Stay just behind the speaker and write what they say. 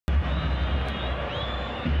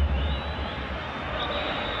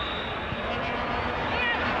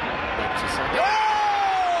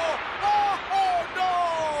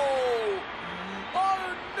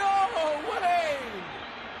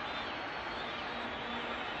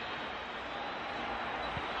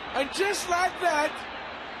And just like that,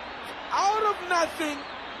 out of nothing,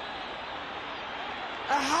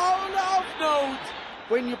 a howler of note.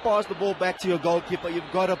 When you pass the ball back to your goalkeeper,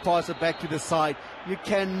 you've got to pass it back to the side. You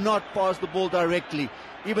cannot pass the ball directly.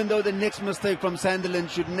 Even though the next mistake from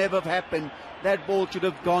Sandilands should never have happened, that ball should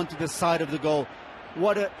have gone to the side of the goal.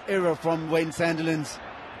 What an error from Wayne Sandilands.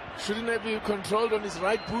 Shouldn't have been controlled on his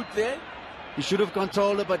right boot there? He should have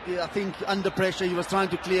controlled it, but I think under pressure he was trying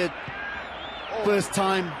to clear it first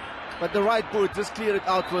time. But the right boot just cleared it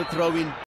out for a throw-in.